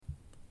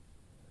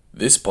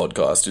This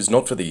podcast is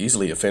not for the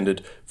easily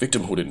offended,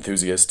 victimhood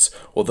enthusiasts,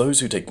 or those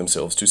who take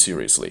themselves too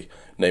seriously,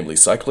 namely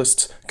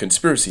cyclists,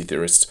 conspiracy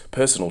theorists,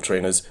 personal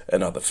trainers,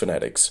 and other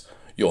fanatics.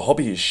 Your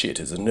Hobby is Shit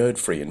is a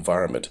nerd-free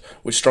environment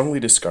which strongly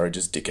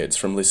discourages dickheads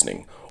from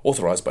listening.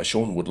 Authorised by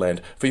Sean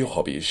Woodland for Your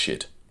Hobby is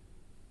Shit.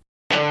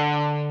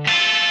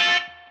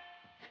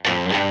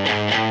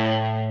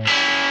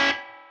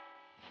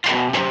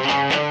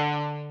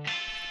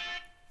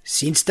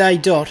 Since day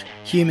dot,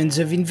 humans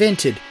have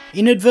invented,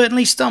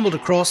 inadvertently stumbled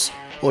across,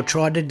 or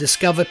tried to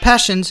discover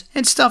passions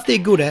and stuff they're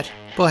good at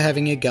by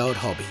having a go at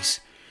hobbies.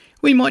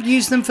 We might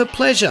use them for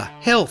pleasure,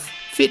 health,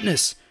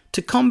 fitness,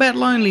 to combat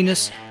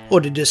loneliness,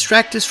 or to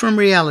distract us from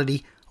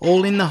reality,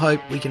 all in the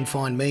hope we can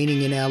find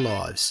meaning in our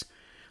lives.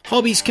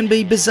 Hobbies can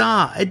be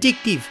bizarre,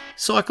 addictive,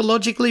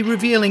 psychologically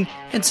revealing,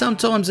 and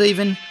sometimes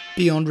even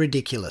beyond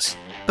ridiculous.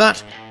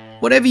 But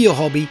whatever your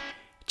hobby,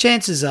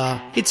 chances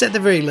are it's at the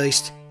very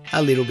least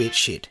a little bit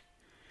shit.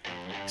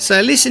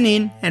 So listen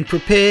in and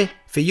prepare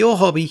for your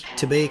hobby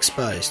to be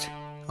exposed.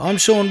 I'm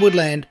Sean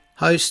Woodland,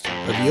 host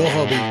of Your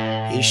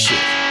Hobby is Shit.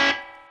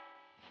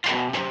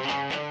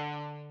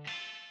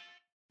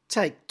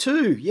 Take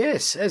two,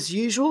 yes, as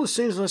usual. As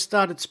soon as I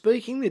started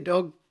speaking, the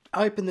dog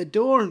opened the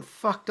door and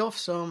fucked off,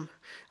 so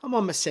I'm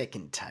on my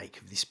second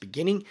take of this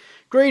beginning.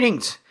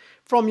 Greetings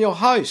from your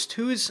host,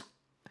 who has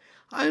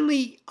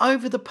only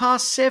over the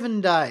past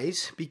 7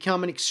 days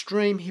become an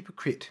extreme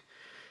hypocrite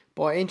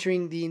by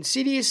entering the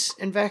insidious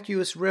and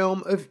vacuous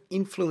realm of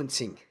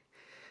influencing.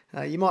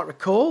 You might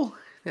recall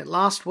that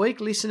last week,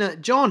 listener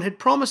John had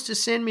promised to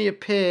send me a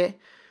pair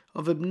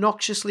of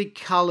obnoxiously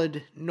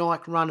coloured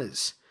Nike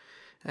runners.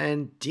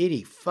 And did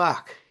he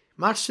fuck?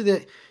 Much to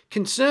the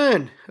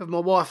concern of my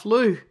wife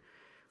Lou,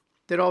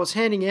 that I was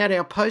handing out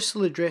our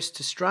postal address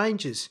to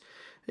strangers,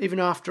 even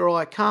after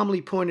I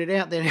calmly pointed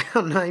out that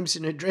our names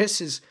and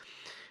addresses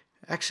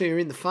actually are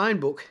in the phone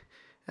book.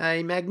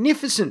 A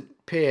magnificent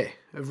pair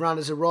of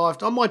runners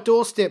arrived on my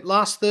doorstep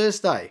last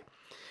Thursday.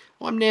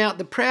 I'm now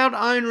the proud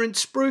owner and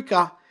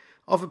spruiker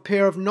of a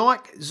pair of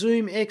Nike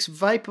Zoom X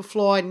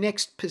Vaporfly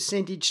Next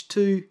Percentage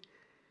 2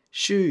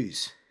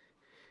 shoes.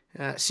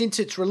 Since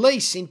its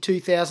release in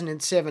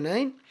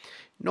 2017,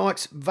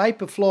 Nike's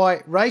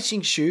Vaporfly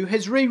racing shoe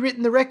has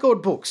rewritten the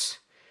record books.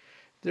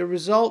 The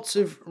results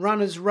of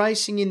runners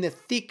racing in the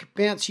thick,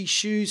 bouncy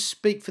shoes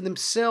speak for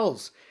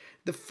themselves.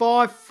 The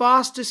 5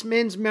 fastest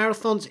men's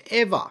marathons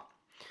ever,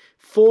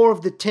 4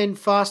 of the 10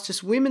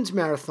 fastest women's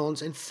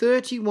marathons, and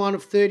 31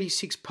 of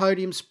 36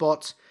 podium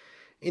spots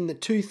in the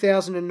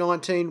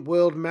 2019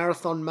 World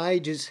Marathon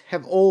Majors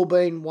have all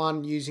been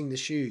won using the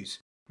shoes.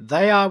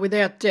 They are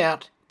without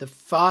doubt the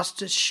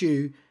fastest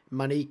shoe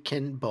money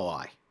can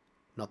buy.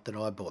 Not that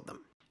I bought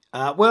them.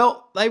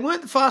 Well, they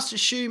weren't the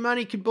fastest shoe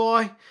money could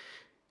buy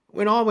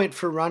when I went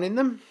for a run in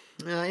them.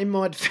 In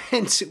my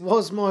defence, it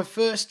was my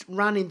first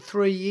run in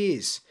 3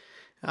 years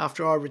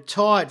after I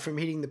retired from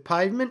hitting the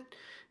pavement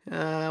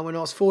when I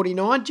was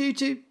 49 due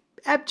to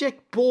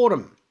abject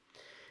boredom.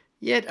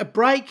 Yet a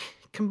break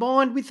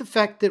combined with the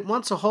fact that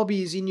once a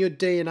hobby is in your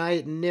DNA,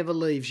 it never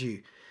leaves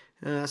you.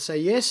 So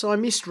yes, I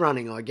missed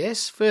running, I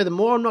guess.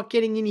 Furthermore, I'm not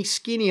getting any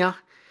skinnier,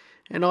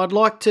 and I'd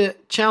like to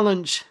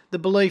challenge the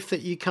belief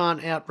that you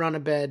can't outrun a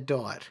bad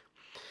diet.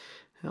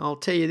 I'll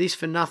tell you this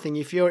for nothing.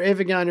 If you're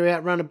ever going to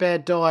outrun a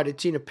bad diet,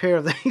 it's in a pair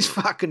of these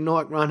fucking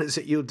Nike runners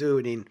that you'll do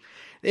it in.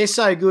 They're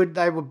so good,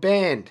 they were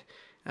banned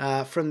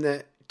from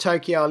the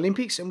Tokyo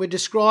Olympics and were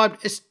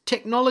described as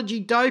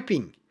technology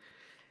doping.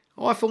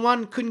 I, for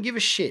one, couldn't give a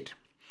shit.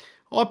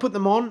 I put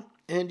them on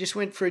and just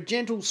went for a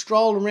gentle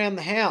stroll around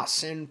the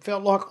house and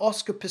felt like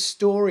Oscar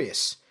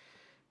Pistorius.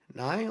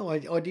 No,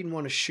 I didn't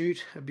want to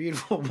shoot a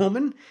beautiful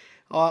woman.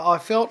 I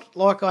felt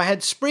like I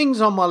had springs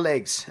on my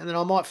legs and that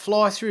I might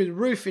fly through the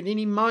roof at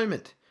any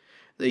moment.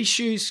 These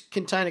shoes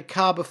contain a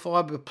carbon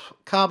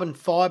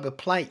fibre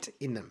plate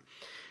in them.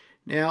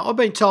 Now, I've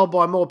been told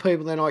by more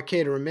people than I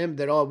care to remember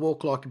that I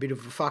walk like a bit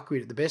of a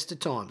fuckwit at the best of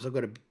times. I've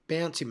got a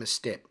bounce in my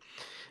step.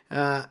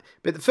 But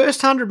the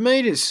first 100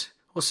 metres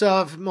or so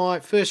of my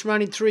first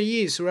run in 3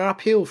 years were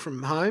uphill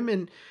from home,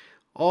 and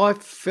I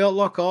felt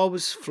like I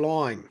was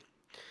flying.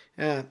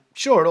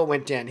 Sure, it all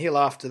went downhill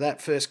after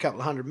that first couple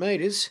of 100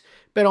 metres,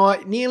 but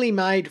I nearly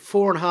made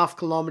 4.5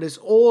 kilometres,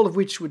 all of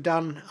which were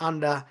done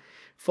under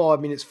 5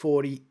 minutes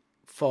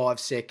 45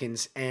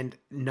 seconds and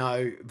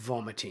no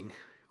vomiting,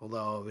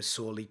 although I was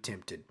sorely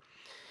tempted.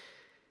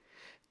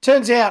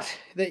 Turns out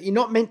that you're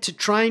not meant to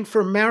train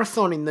for a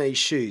marathon in these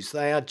shoes.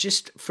 They are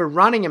just for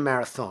running a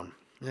marathon.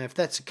 Now, if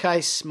that's the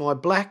case, my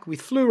black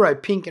with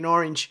fluoro pink and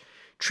orange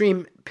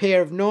trim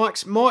pair of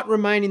Nikes might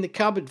remain in the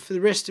cupboard for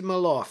the rest of my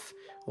life,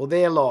 or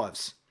their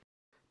lives.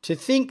 To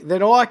think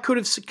that I could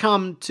have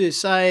succumbed to,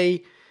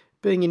 say,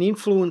 being an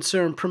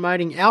influencer and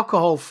promoting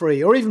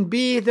alcohol-free or even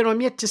beer that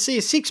I'm yet to see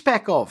a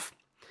six-pack of.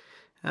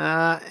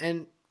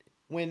 And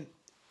when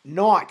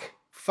Nike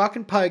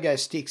fucking pogo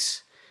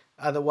sticks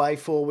are the way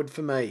forward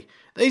for me.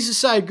 These are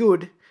so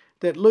good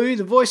that Lou,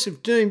 the voice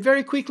of doom,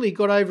 very quickly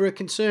got over a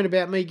concern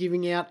about me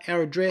giving out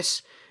our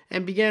address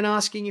and began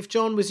asking if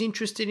John was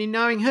interested in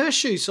knowing her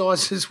shoe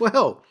size as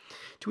well.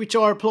 To which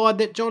I replied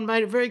that John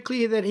made it very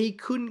clear that he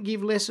couldn't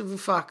give less of a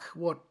fuck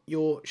what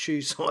your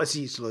shoe size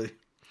is, Lou.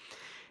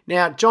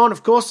 Now, John,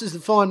 of course, is the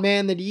fine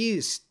man that he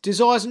is,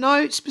 desires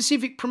no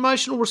specific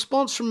promotional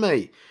response from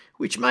me,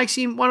 which makes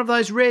him one of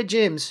those rare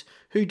gems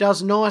who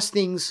does nice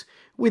things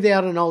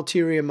without an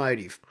ulterior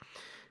motive.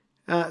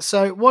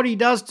 So what he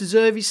does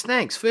deserve is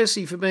thanks,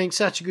 firstly for being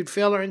such a good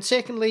fella, and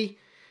secondly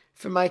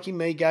for making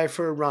me go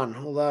for a run,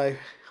 although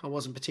I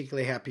wasn't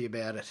particularly happy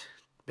about it,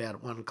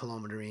 about 1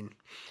 kilometre in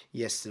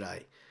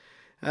yesterday.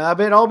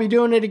 But I'll be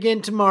doing it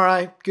again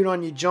tomorrow. Good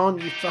on you, John,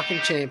 you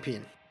fucking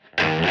champion.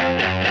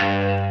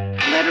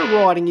 Letter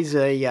writing is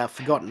a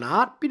forgotten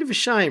art. Bit of a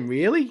shame,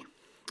 really.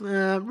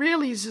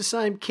 Rarely is the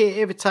same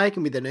care ever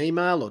taken with an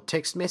email or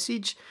text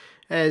message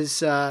as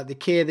the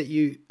care that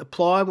you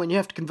apply when you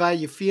have to convey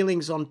your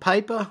feelings on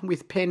paper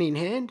with pen in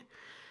hand.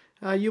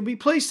 You'll be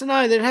pleased to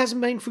know that it hasn't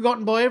been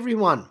forgotten by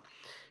everyone.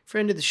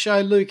 Friend of the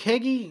show, Luke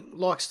Heggie,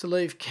 likes to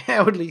leave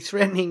cowardly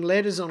threatening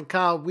letters on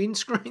car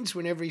windscreens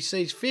whenever he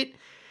sees fit.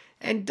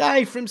 And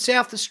Dave from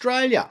South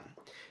Australia.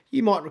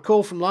 You might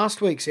recall from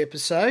last week's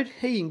episode,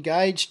 he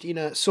engaged in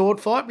a sword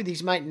fight with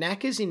his mate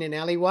Knackers in an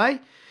alleyway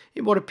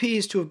in what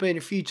appears to have been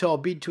a futile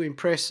bid to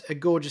impress a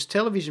gorgeous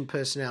television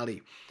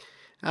personality.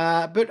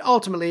 But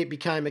ultimately it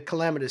became a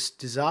calamitous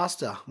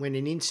disaster when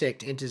an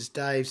insect enters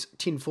Dave's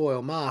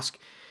tinfoil mask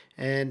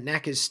and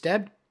Knackers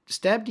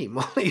stabbed him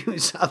while he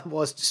was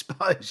otherwise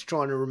disposed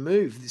trying to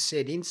remove the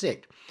said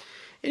insect.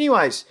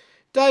 Anyways,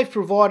 Dave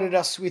provided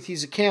us with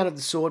his account of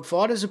the sword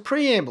fight as a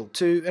preamble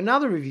to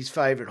another of his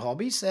favourite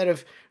hobbies, that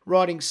of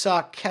writing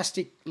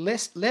sarcastic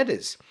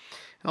letters.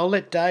 I'll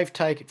let Dave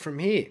take it from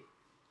here.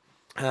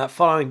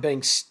 Following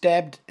being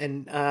stabbed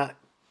and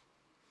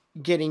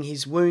getting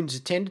his wounds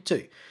attended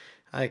to.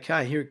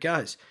 Okay, here it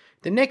goes.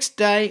 The next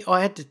day,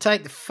 I had to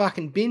take the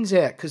fucking bins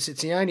out because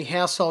it's the only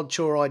household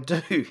chore I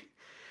do.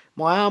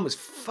 My arm was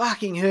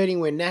fucking hurting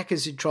when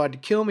Knackers had tried to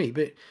kill me,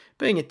 but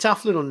being a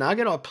tough little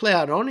nugget, I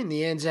ploughed on in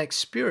the Anzac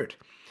spirit.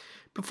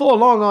 Before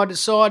long, I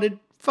decided,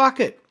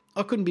 fuck it.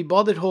 I couldn't be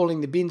bothered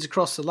hauling the bins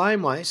across the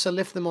laneway, so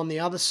left them on the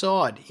other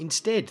side,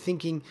 instead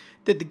thinking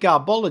that the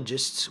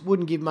garbologists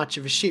wouldn't give much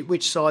of a shit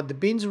which side the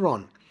bins are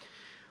on.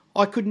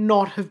 I could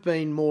not have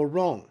been more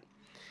wrong.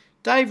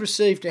 Dave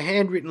received a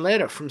handwritten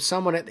letter from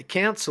someone at the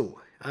council.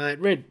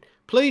 It read,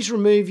 "Please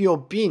remove your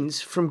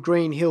bins from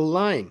Green Hill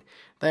Lane.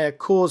 They are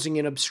causing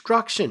an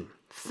obstruction.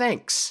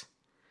 Thanks.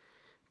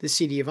 The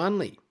City of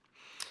Unley."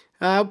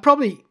 It'll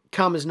probably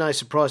come as no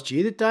surprise to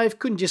you that Dave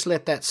couldn't just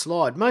let that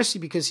slide, mostly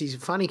because he's a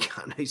funny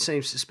cunt who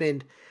seems to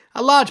spend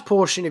a large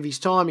portion of his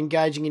time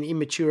engaging in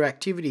immature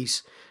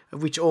activities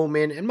of which all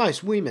men and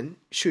most women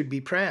should be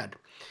proud.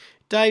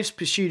 Dave's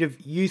pursuit of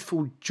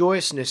youthful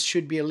joyousness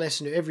should be a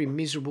lesson to every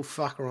miserable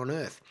fucker on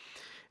earth.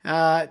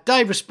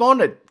 Dave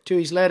responded to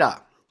his letter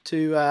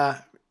to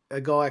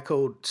a guy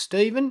called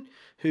Stephen,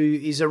 who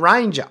is a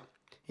ranger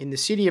in the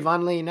City of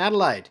Unley in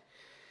Adelaide.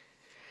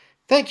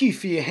 "Thank you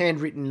for your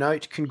handwritten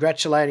note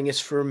congratulating us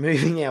for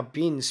removing our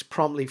bins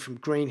promptly from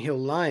Green Hill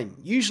Lane.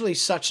 Usually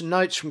such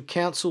notes from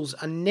councils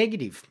are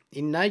negative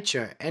in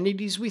nature, and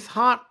it is with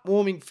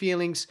heartwarming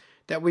feelings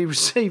that we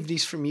receive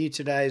this from you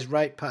today as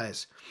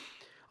ratepayers.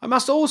 I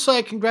must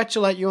also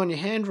congratulate you on your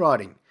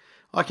handwriting.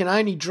 I can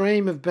only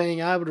dream of being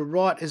able to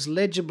write as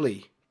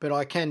legibly, but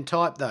I can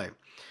type though.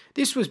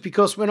 This was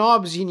because when I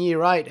was in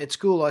year 8 at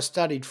school I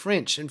studied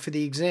French, and for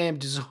the exam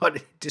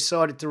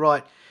decided to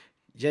write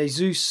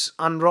Jesus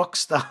un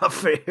rockstar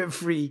for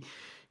every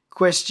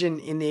question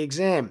in the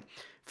exam.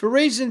 For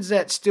reasons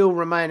that still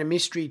remain a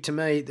mystery to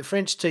me, the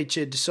French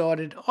teacher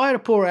decided I had a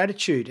poor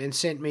attitude and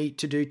sent me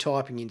to do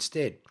typing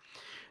instead.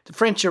 The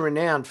French are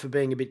renowned for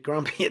being a bit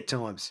grumpy at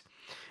times.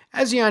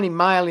 As the only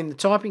male in the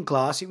typing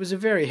class, it was a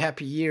very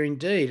happy year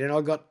indeed, and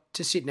I got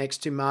to sit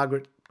next to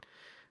Margaret,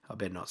 I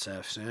better not say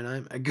her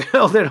surname, a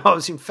girl that I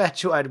was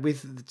infatuated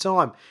with at the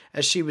time,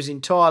 as she was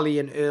entirely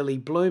an early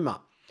bloomer.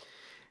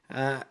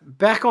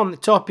 Back on the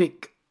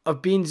topic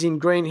of bins in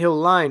Green Hill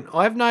Lane,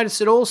 I have noticed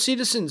that all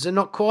citizens are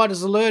not quite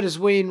as alert as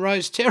we in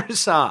Rose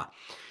Terrace are.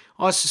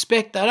 I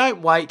suspect they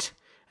don't wait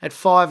at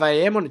 5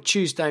 a.m. on a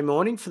Tuesday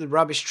morning for the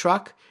rubbish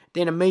truck,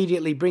 then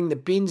immediately bring the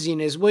bins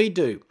in as we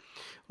do.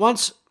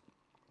 Once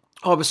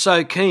I was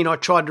so keen I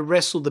tried to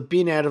wrestle the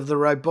bin out of the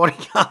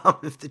robotic arm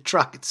of the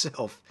truck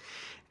itself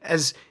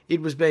as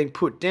it was being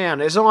put down,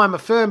 as I am a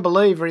firm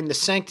believer in the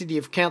sanctity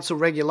of council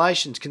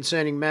regulations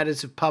concerning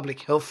matters of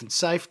public health and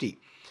safety.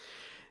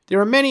 There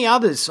are many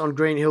others on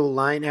Green Hill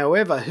Lane,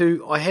 however,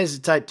 who I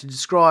hesitate to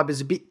describe as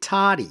a bit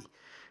tardy.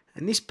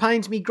 And this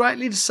pains me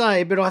greatly to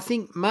say, but I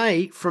think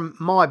May from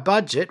My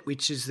Budget,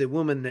 which is the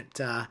woman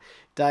that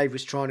Dave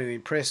was trying to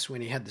impress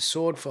when he had the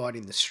sword fight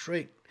in the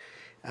street,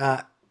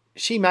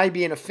 she may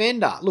be an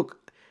offender.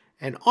 Look,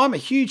 and I'm a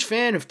huge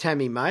fan of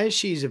Tammy May.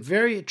 She's a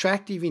very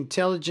attractive,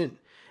 intelligent,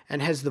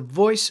 and has the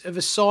voice of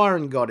a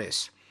siren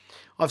goddess.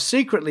 I've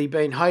secretly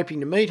been hoping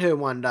to meet her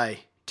one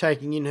day,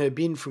 taking in her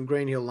bin from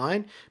Green Hill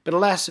Lane, but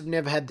alas, I've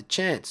never had the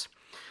chance.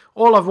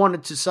 All I've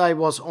wanted to say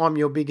was, I'm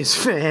your biggest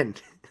fan.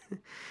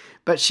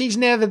 But she's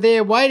never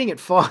there waiting at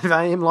 5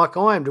 a.m. like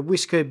I am to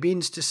whisk her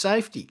bins to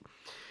safety.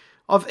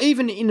 I've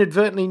even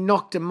inadvertently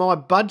knocked a My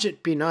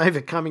Budget bin over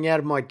coming out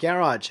of my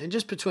garage, and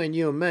just between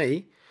you and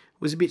me,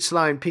 was a bit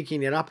slow in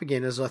picking it up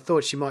again as I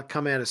thought she might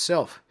come out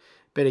herself.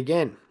 But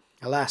again,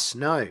 alas,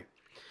 no.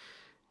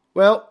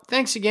 Well,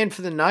 thanks again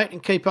for the note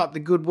and keep up the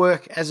good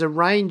work as a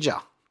ranger.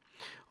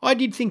 I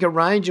did think a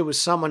ranger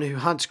was someone who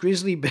hunts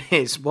grizzly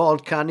bears,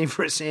 wild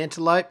carnivorous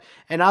antelope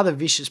and other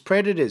vicious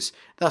predators,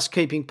 thus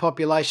keeping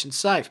populations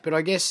safe, but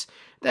I guess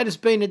that has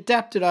been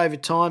adapted over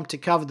time to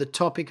cover the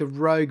topic of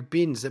rogue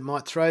bins that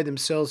might throw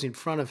themselves in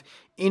front of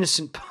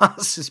innocent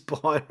passers-by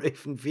or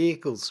even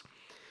vehicles.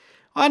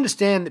 I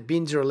understand that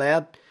bins are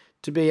allowed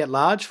to be at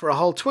large for a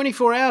whole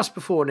 24 hours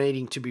before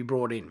needing to be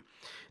brought in.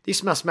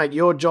 This must make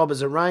your job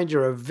as a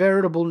ranger a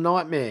veritable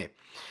nightmare,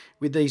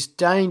 with these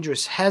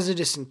dangerous,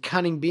 hazardous and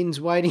cunning bins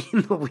waiting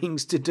in the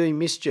wings to do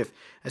mischief,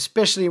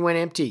 especially when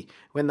empty,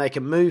 when they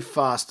can move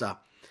faster.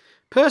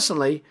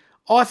 Personally,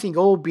 I think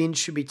all bins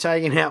should be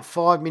taken out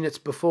 5 minutes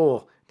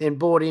before, then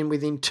brought in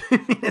within 2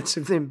 minutes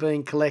of them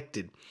being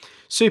collected,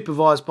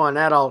 supervised by an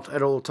adult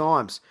at all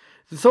times.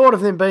 The thought of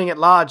them being at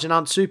large and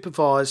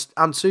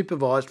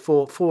unsupervised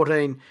for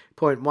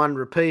 14.1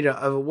 repeater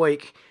of a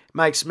week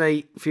makes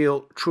me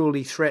feel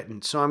truly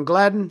threatened. So I'm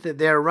gladdened that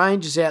there are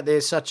rangers out there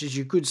such as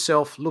your good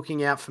self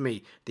looking out for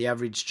me, the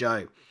average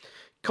Joe.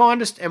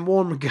 Kindest and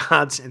warm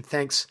regards, and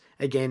thanks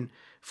again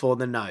for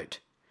the note.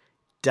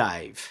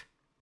 Dave.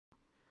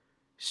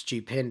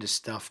 Stupendous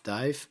stuff,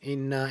 Dave.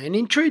 And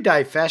in true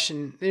Dave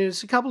fashion,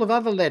 there's a couple of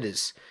other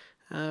letters.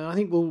 I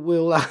think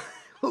we'll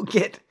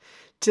get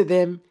to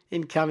them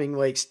in coming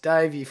weeks.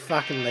 Dave, you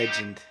fucking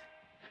legend.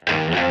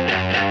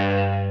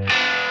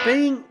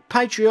 Being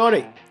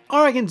patriotic,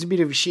 I reckon it's a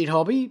bit of a shit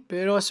hobby,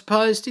 but I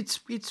suppose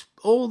it's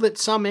all that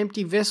some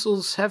empty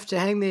vessels have to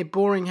hang their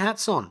boring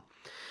hats on.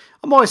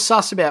 I'm always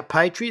sus about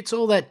patriots.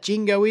 All that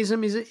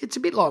jingoism it's a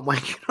bit like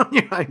wanking on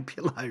your own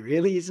pillow,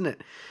 really, isn't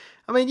it?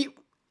 I mean,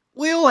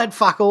 we all had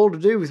fuck all to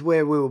do with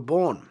where we were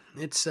born.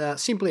 It's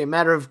simply a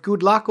matter of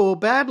good luck or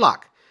bad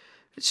luck.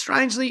 But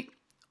strangely,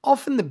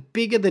 often the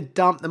bigger the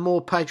dump, the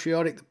more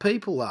patriotic the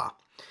people are.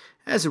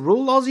 As a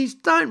rule, Aussies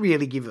don't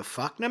really give a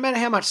fuck, no matter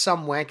how much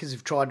some wankers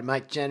have tried to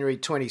make January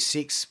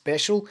 26th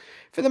special.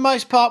 For the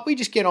most part, we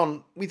just get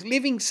on with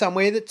living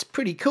somewhere that's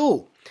pretty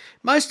cool.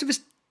 Most of us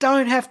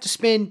don't have to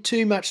spend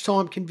too much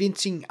time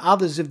convincing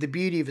others of the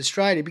beauty of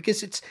Australia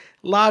because it's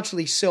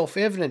largely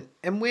self-evident,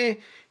 and we're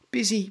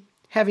busy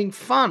having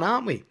fun,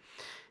 aren't we?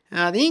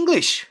 The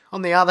English,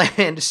 on the other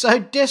hand, are so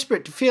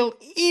desperate to feel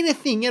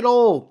anything at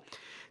all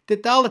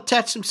that they'll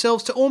attach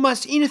themselves to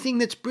almost anything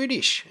that's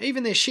British,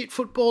 even their shit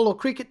football or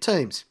cricket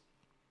teams.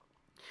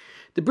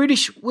 The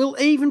British will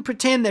even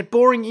pretend that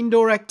boring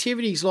indoor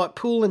activities like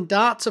pool and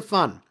darts are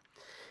fun.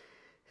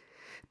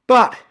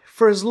 But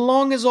for as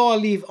long as I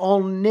live,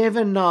 I'll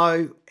never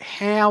know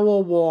how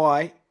or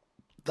why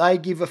they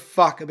give a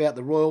fuck about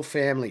the royal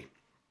family.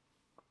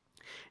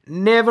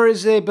 Never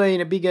has there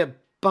been a bigger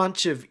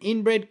bunch of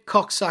inbred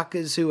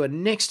cocksuckers who are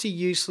next to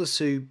useless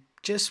who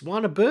just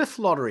won a birth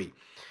lottery.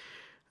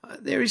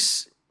 There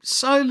is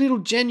so little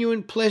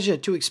genuine pleasure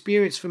to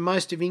experience for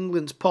most of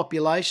England's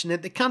population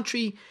that the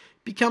country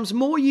becomes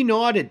more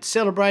united,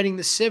 celebrating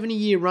the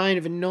 70-year reign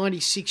of a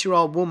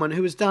 96-year-old woman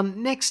who has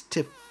done next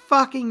to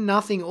fucking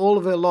nothing all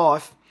of her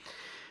life.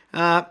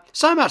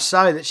 So much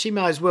so that she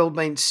may as well have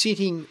been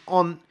sitting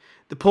on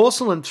the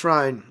porcelain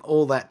throne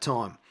all that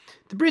time.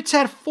 The Brits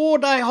had a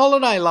 4-day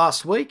holiday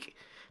last week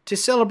to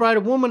celebrate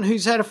a woman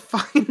who's had a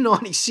fucking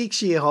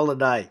 96-year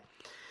holiday.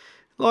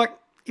 Like,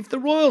 if the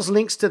royals'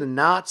 links to the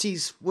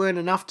Nazis weren't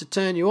enough to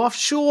turn you off,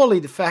 surely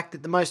the fact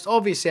that the most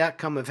obvious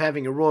outcome of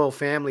having a royal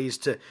family is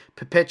to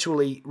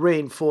perpetually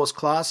reinforce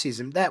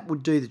classism, that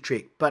would do the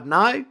trick. But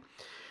no,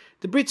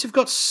 the Brits have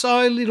got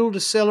so little to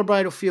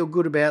celebrate or feel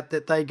good about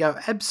that they go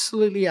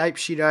absolutely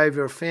apeshit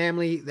over a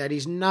family that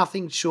is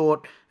nothing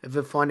short of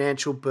a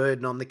financial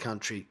burden on the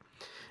country.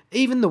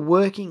 Even the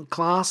working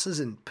classes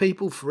and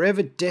people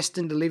forever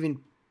destined to live in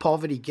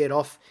poverty get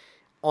off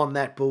on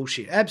that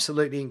bullshit.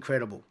 Absolutely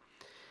incredible.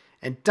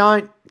 And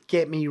don't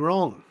get me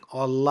wrong,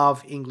 I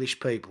love English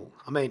people.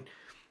 I mean,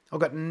 I've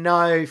got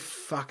no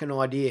fucking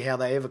idea how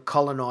they ever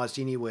colonised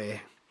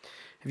anywhere.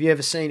 Have you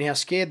ever seen how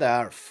scared they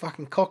are of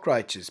fucking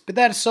cockroaches? But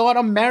that aside,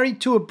 I'm married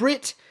to a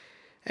Brit,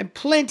 and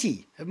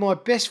plenty of my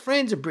best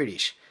friends are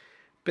British.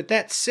 But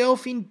that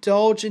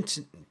self-indulgence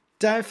and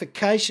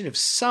deification of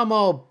some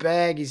old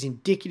bag is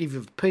indicative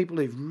of people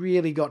who've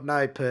really got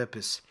no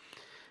purpose.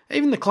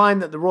 Even the claim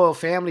that the royal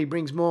family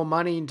brings more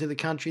money into the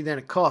country than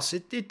it costs,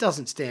 it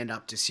doesn't stand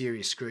up to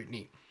serious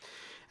scrutiny.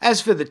 As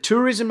for the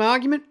tourism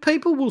argument,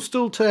 people will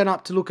still turn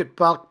up to look at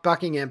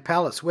Buckingham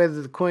Palace,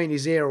 whether the Queen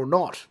is there or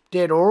not,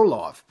 dead or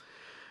alive.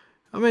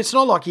 I mean, it's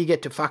not like you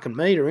get to fucking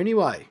meet her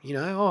anyway. You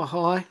know, oh,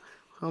 hi,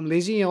 I'm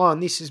Lizzie. Oh,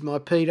 and this is my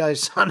pedo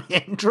son,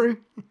 Andrew.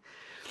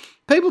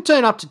 People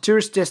turn up to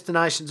tourist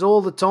destinations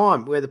all the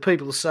time where the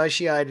people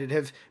associated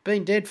have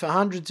been dead for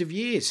hundreds of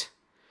years.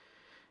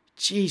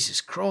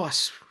 Jesus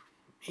Christ.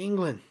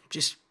 England,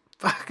 just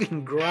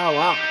fucking grow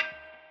up.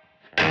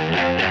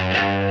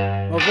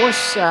 My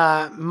voice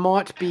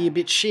might be a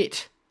bit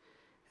shit.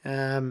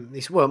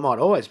 It might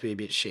always be a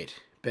bit shit.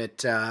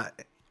 But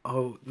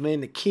me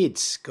and the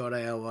kids got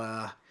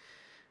our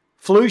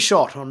flu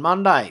shot on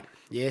Monday.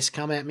 Yes,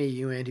 come at me,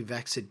 you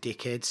anti-vaxxer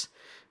dickheads.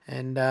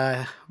 And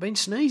I've been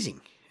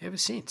sneezing ever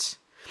since.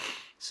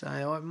 So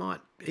I might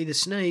either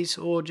sneeze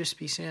or just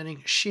be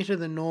sounding shitter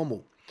than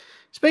normal.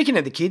 Speaking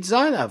of the kids,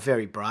 though, they're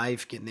very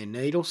brave getting their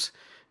needles.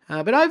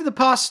 But over the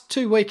past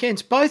 2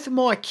 weekends, both of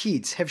my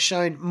kids have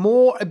shown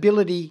more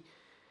ability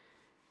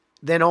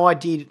than I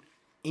did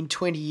in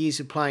 20 years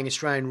of playing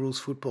Australian rules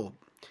football.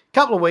 A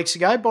couple of weeks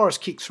ago, Boris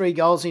kicked 3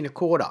 goals in a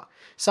quarter,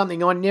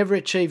 something I never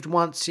achieved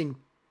once in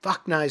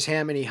fuck knows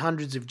how many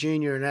hundreds of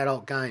junior and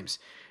adult games.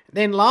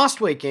 Then last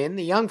weekend,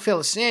 the young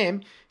fella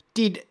Sam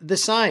did the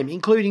same,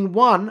 including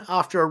one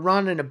after a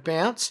run and a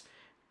bounce,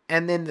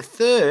 and then the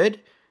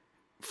third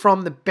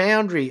from the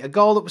boundary, a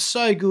goal that was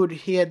so good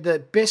he had the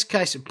best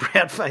case of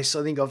proud face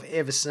I think I've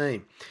ever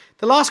seen.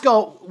 The last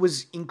goal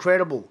was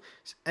incredible,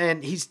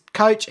 and his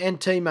coach and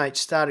teammates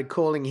started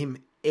calling him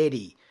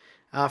Eddie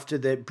after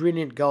the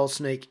brilliant goal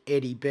sneak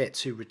Eddie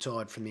Betts, who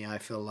retired from the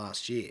AFL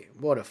last year.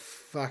 What a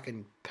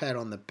fucking pat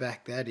on the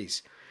back that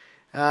is.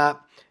 Now,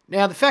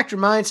 the fact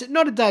remains that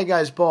not a day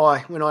goes by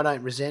when I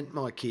don't resent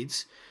my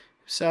kids.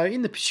 So,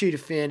 in the pursuit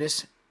of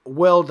fairness,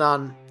 well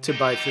done to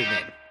both of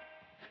them.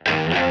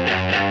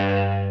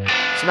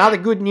 Some other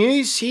good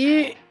news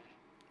here.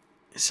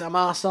 Some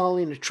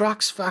arsehole in the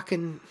truck's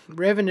fucking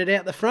revving it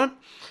out the front.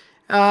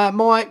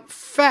 My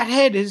fat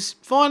head has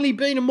finally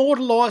been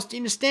immortalised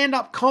in a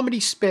stand-up comedy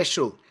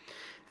special.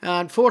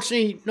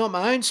 Unfortunately, not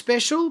my own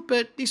special,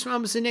 but this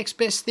one was the next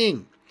best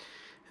thing.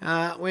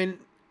 When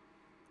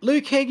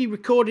Luke Heggie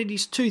recorded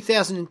his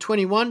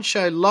 2021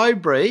 show Low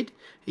Breed,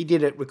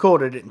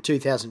 recorded it in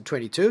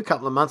 2022, a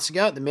couple of months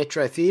ago at the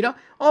Metro Theatre,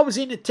 I was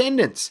in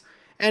attendance.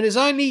 And as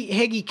only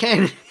Heggie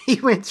can, he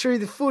went through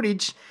the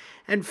footage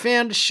and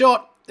found a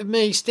shot of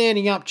me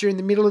standing up during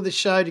the middle of the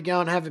show to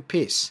go and have a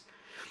piss.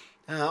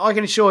 I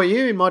can assure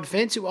you, in my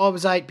defence, I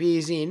was 8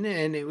 beers in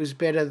and it was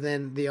better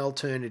than the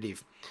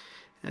alternative.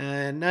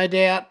 No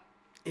doubt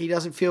he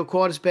doesn't feel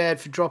quite as bad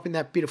for dropping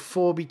that bit of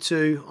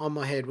 4B2 on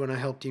my head when I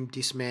helped him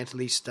dismantle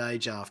his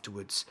stage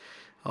afterwards.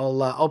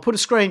 I'll put a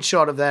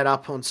screenshot of that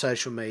up on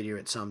social media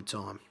at some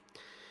time.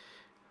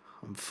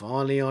 I'm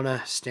finally on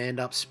a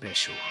stand-up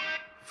special.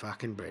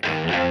 Fucking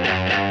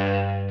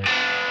brilliant.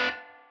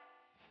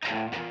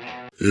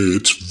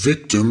 It's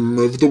Victim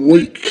of the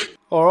Week.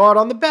 Alright,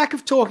 on the back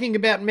of talking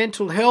about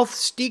mental health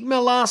stigma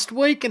last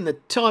week and the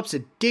types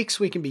of dicks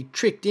we can be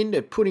tricked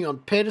into putting on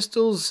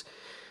pedestals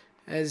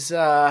as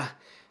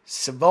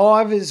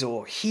survivors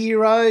or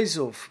heroes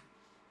or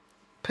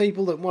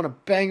people that want to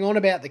bang on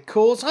about the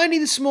cause, only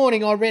this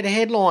morning I read a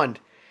headline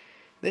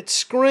that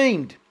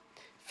screamed,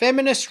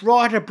 feminist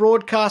writer,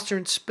 broadcaster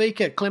and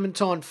speaker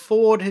Clementine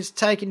Ford has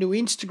taken to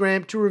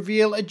Instagram to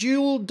reveal a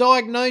dual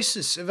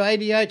diagnosis of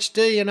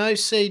ADHD and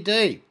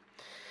OCD.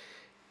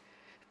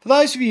 For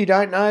those of you who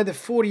don't know, the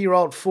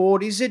 40-year-old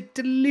Ford is a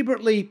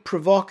deliberately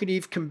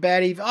provocative,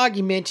 combative,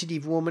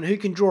 argumentative woman who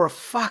can draw a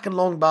fucking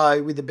long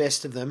bow with the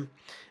best of them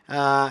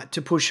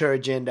to push her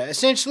agenda.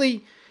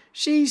 Essentially,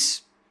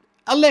 she's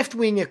a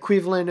left-wing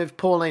equivalent of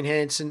Pauline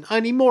Hanson,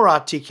 only more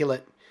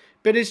articulate,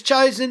 but has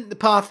chosen the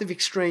path of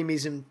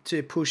extremism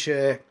to push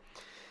her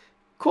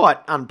quite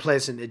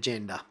unpleasant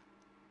agenda.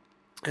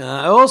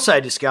 I also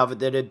discovered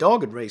that her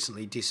dog had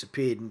recently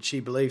disappeared and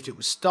she believed it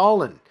was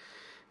stolen.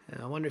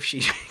 I wonder if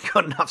she's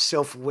got enough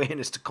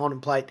self-awareness to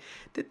contemplate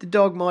that the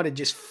dog might have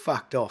just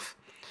fucked off.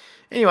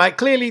 Anyway,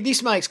 clearly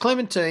this makes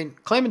Clementine,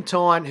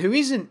 who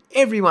isn't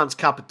everyone's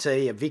cup of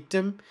tea, a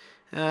victim.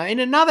 In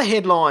another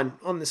headline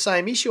on the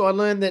same issue, I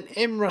learned that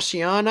M.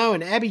 Rusciano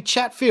and Abby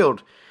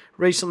Chatfield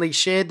recently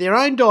shared their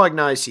own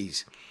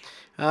diagnoses.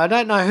 I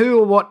don't know who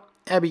or what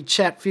Abby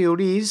Chatfield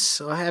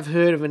is. I have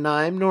heard of her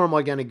name, nor am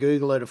I going to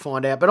Google her to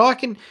find out. But I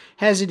can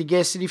hazard a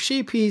guess that if she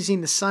appears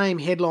in the same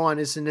headline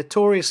as the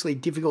notoriously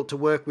difficult to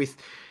work with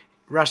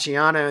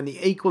Rusciano and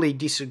the equally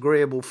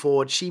disagreeable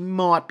Ford, she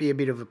might be a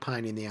bit of a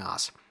pain in the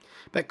arse.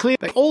 But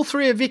clearly, all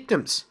three are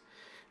victims.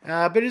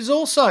 But it is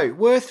also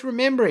worth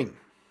remembering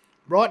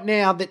right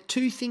now that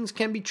two things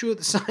can be true at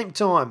the same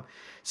time.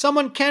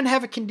 Someone can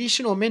have a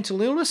condition or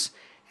mental illness,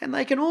 and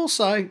they can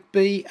also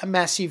be a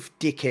massive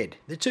dickhead.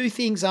 The two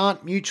things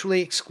aren't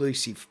mutually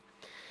exclusive.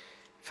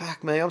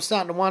 Fuck me, I'm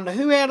starting to wonder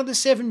who out of the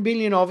 7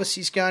 billion of us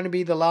is going to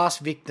be the last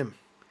victim.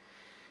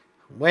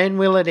 When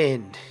will it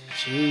end?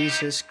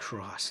 Jesus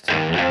Christ.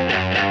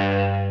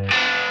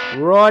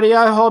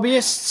 Rightio,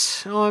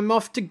 hobbyists. I'm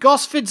off to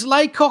Gosford's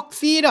Laycock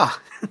Theatre.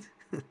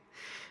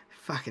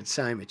 Fucking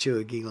so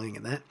mature giggling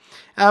at that.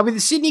 With the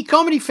Sydney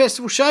Comedy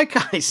Festival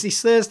showcase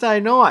this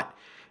Thursday night.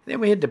 Then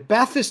we head to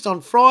Bathurst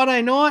on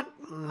Friday night.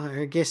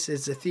 I guess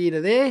there's a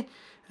theatre there.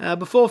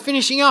 Before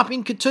finishing up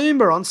in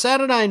Katoomba on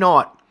Saturday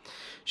night.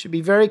 Should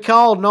be very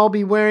cold and I'll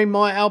be wearing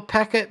my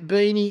alpaca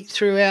beanie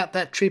throughout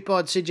that trip,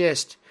 I'd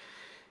suggest.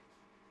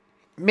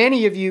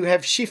 Many of you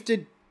have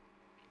shifted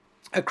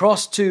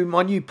across to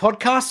my new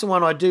podcast, the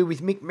one I do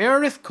with Mick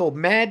Meredith called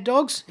Mad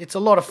Dogs. It's a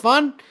lot of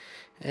fun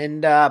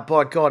and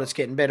by God, it's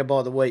getting better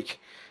by the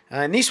week.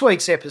 In this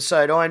week's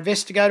episode, I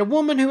investigate a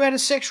woman who had a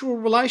sexual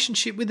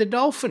relationship with a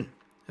dolphin,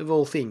 of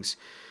all things.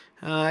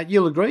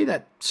 You'll agree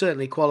that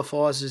certainly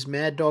qualifies as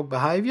mad dog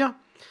behaviour.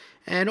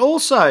 And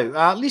also,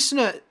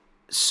 listener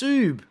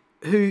Soob,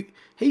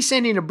 he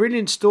sent in a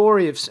brilliant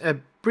story of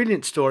some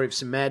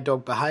mad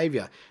dog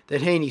behaviour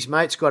that he and his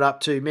mates got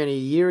up to many a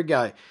year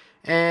ago.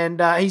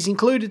 And he's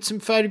included some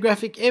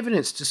photographic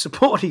evidence to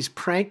support his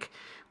prank,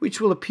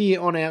 which will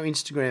appear on our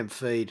Instagram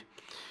feed.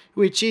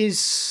 Which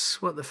is,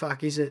 what the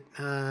fuck is it?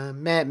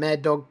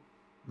 Mad Dogs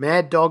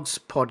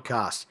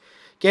Podcast.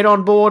 Get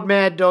on board,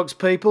 Mad Dogs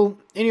people.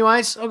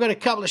 Anyways, I've got a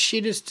couple of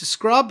shitters to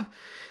scrub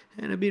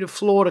and a bit of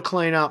floor to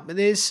clean up. But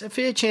there's a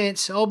fair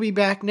chance I'll be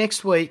back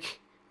next week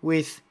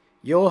with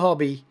Your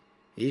Hobby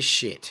is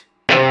Shit.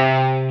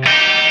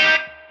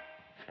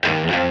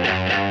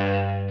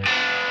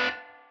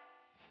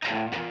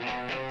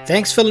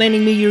 Thanks for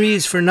lending me your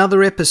ears for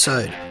another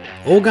episode.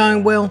 All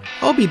going well,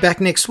 I'll be back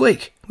next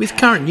week with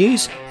current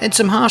news and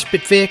some harsh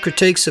but fair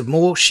critiques of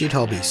more shit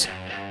hobbies.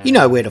 You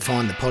know where to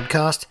find the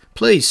podcast.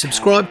 Please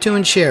subscribe to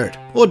and share it,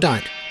 or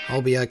don't.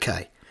 I'll be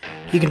okay.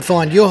 You can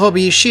find Your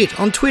Hobby is Shit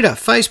on Twitter,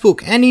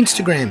 Facebook and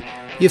Instagram.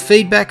 Your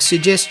feedback,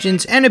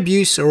 suggestions and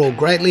abuse are all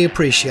greatly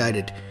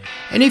appreciated.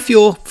 And if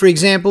you're, for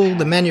example,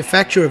 the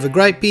manufacturer of a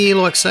great beer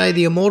like, say,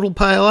 the Immortal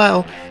Pale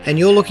Ale, and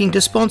you're looking to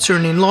sponsor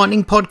an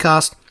enlightening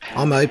podcast,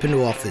 I'm open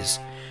to offers.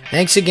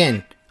 Thanks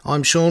again.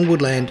 I'm Sean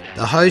Woodland,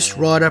 the host,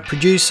 writer,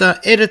 producer,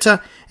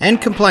 editor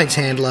and complaints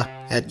handler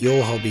at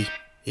Your Hobby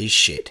is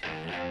Shit.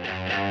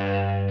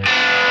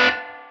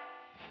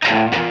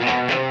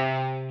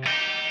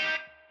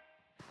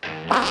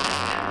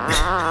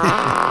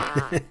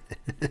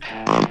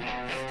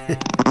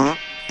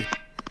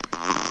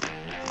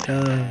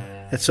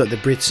 That's what the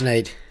Brits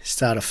need.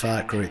 Start a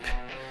fart group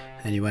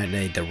and you won't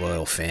need the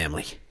royal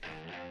family.